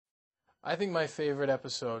I think my favorite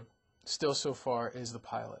episode, still so far, is the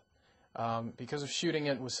pilot. Because of shooting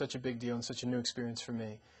it was such a big deal and such a new experience for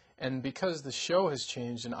me. And because the show has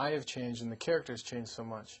changed and I have changed and the characters changed so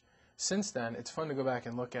much, since then, it's fun to go back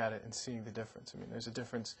and look at it and see the difference. I mean, there's a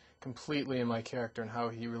difference completely in my character and how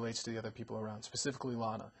he relates to the other people around, specifically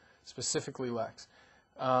Lana, specifically Lex.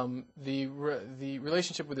 The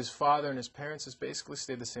relationship with his father and his parents has basically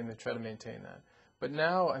stayed the same. They try to maintain that. But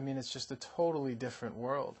now, I mean, it's just a totally different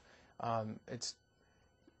world.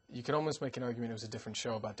 You could almost make an argument it was a different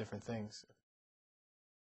show about different things.